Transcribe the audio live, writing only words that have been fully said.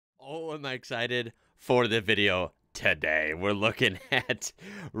Oh, am I excited for the video today. We're looking at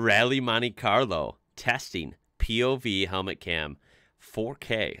Rally Monte-Carlo testing POV helmet cam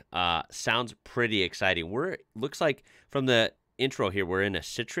 4K. Sounds pretty exciting. Looks like from the intro here, we're in a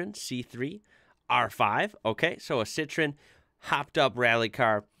Citroen C3 R5. Okay, so a Citroen hopped up rally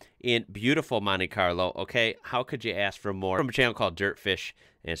car in beautiful Monte Carlo. Okay, how could you ask for more? From a channel called Dirtfish,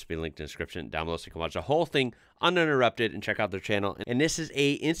 and it's been linked in the description down below so you can watch the whole thing uninterrupted and check out their channel. And this is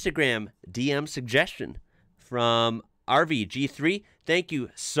a Instagram DM suggestion from RVG3. Thank you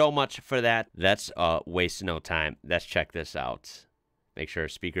so much for that. That's waste no time. Let's check this out. Make sure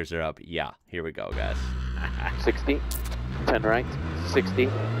speakers are up. Yeah, here we go, guys. 60, 10 right, 60,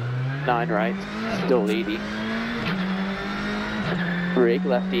 9 right, still 80. Brake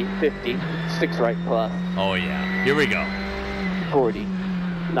lefty, 50, 6 right plus. Oh yeah, here we go. 40,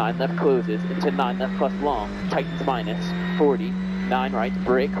 9 left closes into 9 left plus long, tightens minus. 40, 9 right,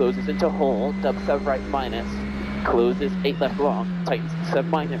 brake closes into hole, dub 7 right minus. Closes 8 left long, tightens 7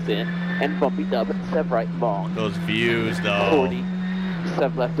 minus in, and bumpy dub 7 right long. Those views though. 40,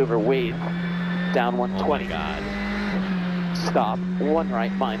 7 left over wave, down 120. Oh my God. Stop, 1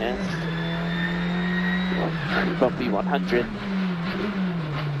 right minus. Bumpy 100.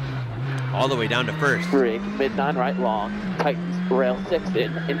 All the way down to first. Brake, mid 9 right long, tightens rail 6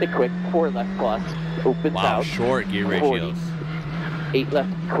 in, into quick 4 left plus, opens wow, out. short gear 40, ratios. 8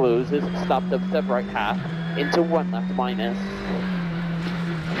 left closes, stopped up 7 right half, into 1 left minus.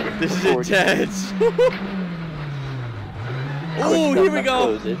 This is 40. intense. Oh, here we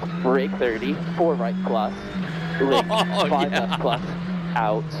go. Closes, brake 30, 4 right plus, link 5 left plus,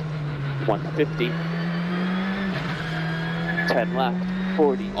 out, 150. 10 left.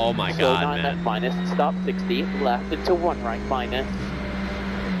 40. Oh my Slow God, 9 man. left minus, stop 60, left into 1 right minus.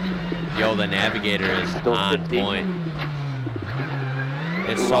 Yo, the navigator is Still on 50. point.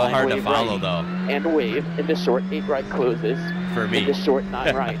 It's so Line hard to wave follow right, though. And wave into short 8 right closes. For me. Into short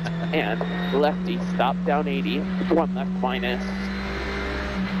 9 right. And lefty, stop down 80, 1 left minus.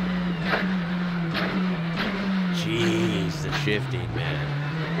 Jeez, the shifting,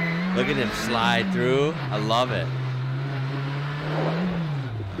 man. Look at him slide through. I love it.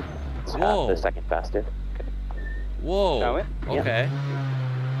 It's Whoa. half a second faster. Whoa. Show it? Okay.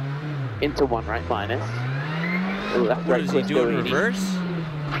 Into 1 right minus. Left What right does he twist do in 80. reverse?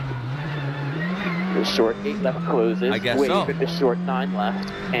 The short 8 left closes. I guess wave so. into short 9 left.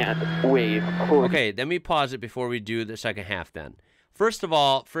 And wave 40. Okay, let me pause it before we do the second half then. First of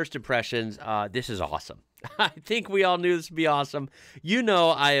all, first impressions, this is awesome. I think we all knew this would be awesome. You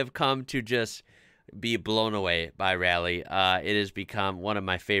know I have come to just be blown away by Rally. It has become one of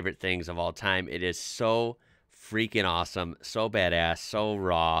my favorite things of all time. It is so freaking awesome, so badass, so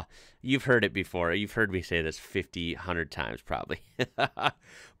raw. You've heard it before. You've heard me say this 50, 100 times probably.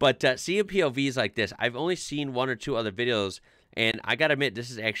 But seeing POVs like this, I've only seen 1 or 2 other videos, and I gotta admit, this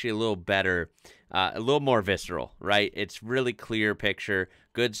is actually a little better, a little more visceral, right? It's really clear picture,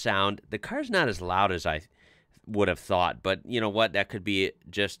 good sound. The car's not as loud as I would have thought, but you know what? That could be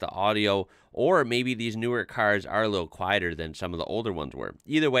just the audio, or maybe these newer cars are a little quieter than some of the older ones were.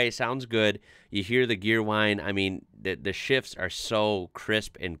 Either way, sounds good. You hear the gear whine. I mean, the shifts are so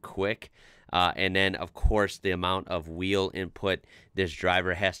crisp and quick. And then, of course, the amount of wheel input this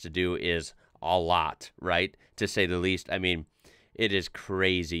driver has to do is a lot, right? To say the least. I mean, it is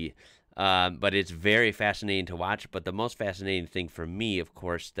crazy. But it's very fascinating to watch. But the most fascinating thing for me, of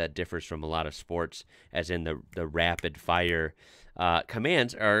course, that differs from a lot of sports, as in the rapid fire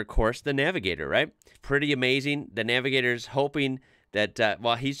commands, are, of course, the navigator, right? Pretty amazing. The navigator's hoping that,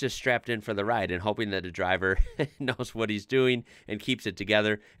 well, he's just strapped in for the ride and hoping that the driver knows what he's doing and keeps it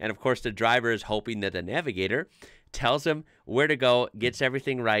together. And, of course, the driver is hoping that the navigator tells him where to go, gets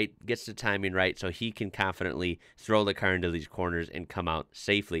everything right, gets the timing right, so he can confidently throw the car into these corners and come out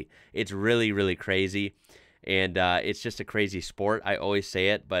safely. It's really, really crazy, and it's just a crazy sport. I always say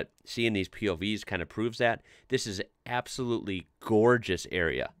it, but seeing these POVs kind of proves that. This is an absolutely gorgeous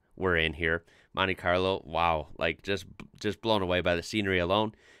area we're in here. Monte Carlo, wow, like just blown away by the scenery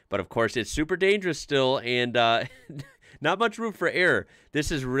alone. But, of course, it's super dangerous still, and not much room for error.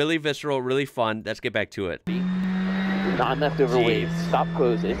 This is really visceral, really fun. Let's get back to it. 9 left over wave, stop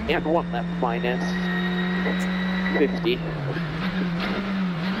closes, and 1 left minus. 50.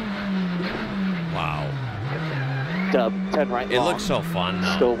 Wow. Dub, 10 right It long. looks so fun,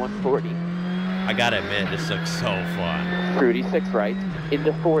 though. Still 140. I gotta admit, this looks so fun. Fruity 6 right,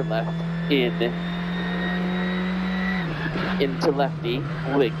 into 4 left, into lefty,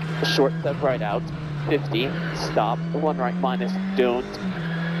 link, short 7 right out, 50, stop, 1 right minus, don't.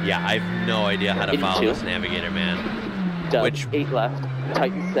 Yeah, I have no idea how to follow this navigator, man. Dub, Which 8 left,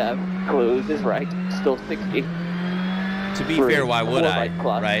 tightens 7, closes right, still 60. To be fair, why would I,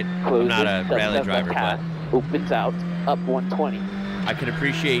 plus, right? Closes, I'm not a rally driver, but opens out, up 120. I can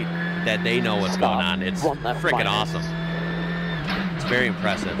appreciate that they know what's going on. It's freaking awesome. It's very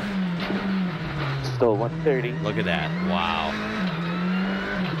impressive. Still 130. Look at that. Wow.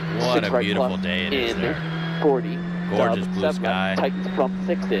 What a beautiful day it is there. 40. Gorgeous blue sky. Tightens from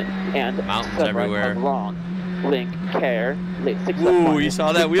 6 in, and mountains everywhere. Long. Link, care, 6 Ooh, you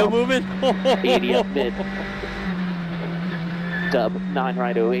saw that wheel moving? 80 up mid. Dub, 9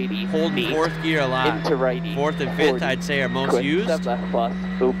 right 080. Holding fourth gear a lot. Into righty. Fourth and fifth, 40. I'd say, are most Quick, used. left plus,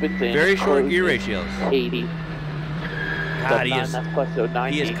 opens in. Very short gear closes, ratios. 80. God, he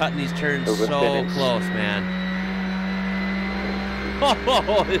is cutting these turns so close, man.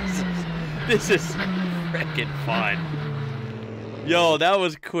 Oh, this is freaking fun. Yo, that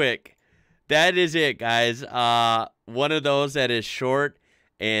was quick. That is it, guys. One of those that is short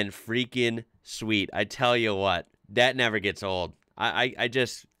and freaking sweet. I tell you what, that never gets old. I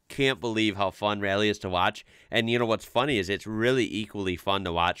just can't believe how fun rally is to watch. And you know what's funny is it's really equally fun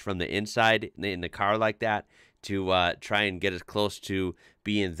to watch from the inside in the car like that, to try and get as close to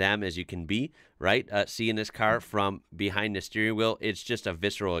being them as you can be, right? Seeing this car from behind the steering wheel, it's just a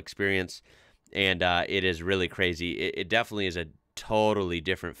visceral experience, and it is really crazy. It definitely is a totally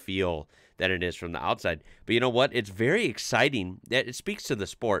different feel than it is from the outside. But you know what? It's very exciting. It speaks to the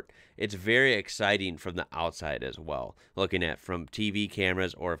sport. It's very exciting from the outside as well, looking at from TV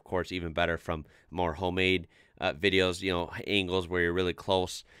cameras, or of course even better from more homemade videos, you know, angles where you're really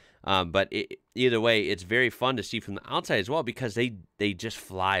close. But either way, it's very fun to see from the outside as well, because they just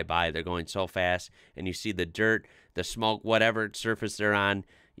fly by. They're going so fast, and you see the dirt, the smoke, whatever surface they're on.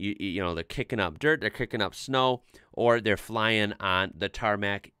 You know, they're kicking up dirt, they're kicking up snow, or they're flying on the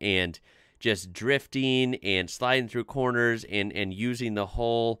tarmac and just drifting and sliding through corners and using the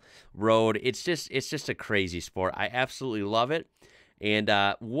whole road. It's just a crazy sport. I absolutely love it. And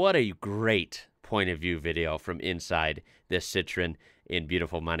what a great point of view video from inside this Citroen in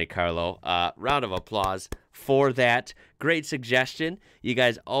beautiful Monte-Carlo. Round of applause for that. Great suggestion. You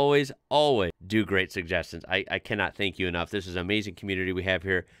guys always do great suggestions. I cannot thank you enough. This is an amazing community we have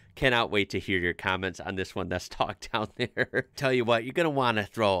here. Cannot wait to hear your comments on this one. Let's talk down there. Tell you what, you're going to want to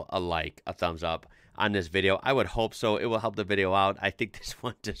throw a like, a thumbs up on this video. I would hope so. It will help the video out. I think this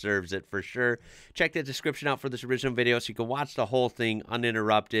one deserves it for sure. Check the description out for this original video so you can watch the whole thing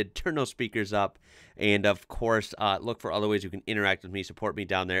uninterrupted. Turn those speakers up. And of course, look for other ways you can interact with me, support me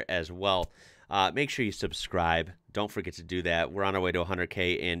down there as well. Make sure you subscribe. Don't forget to do that. We're on our way to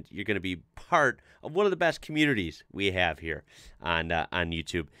 100K, and you're going to be part of one of the best communities we have here on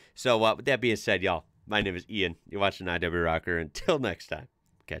YouTube. So with that being said, y'all, my name is Ian. You're watching IWrocker. Until next time,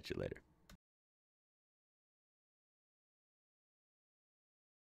 catch you later.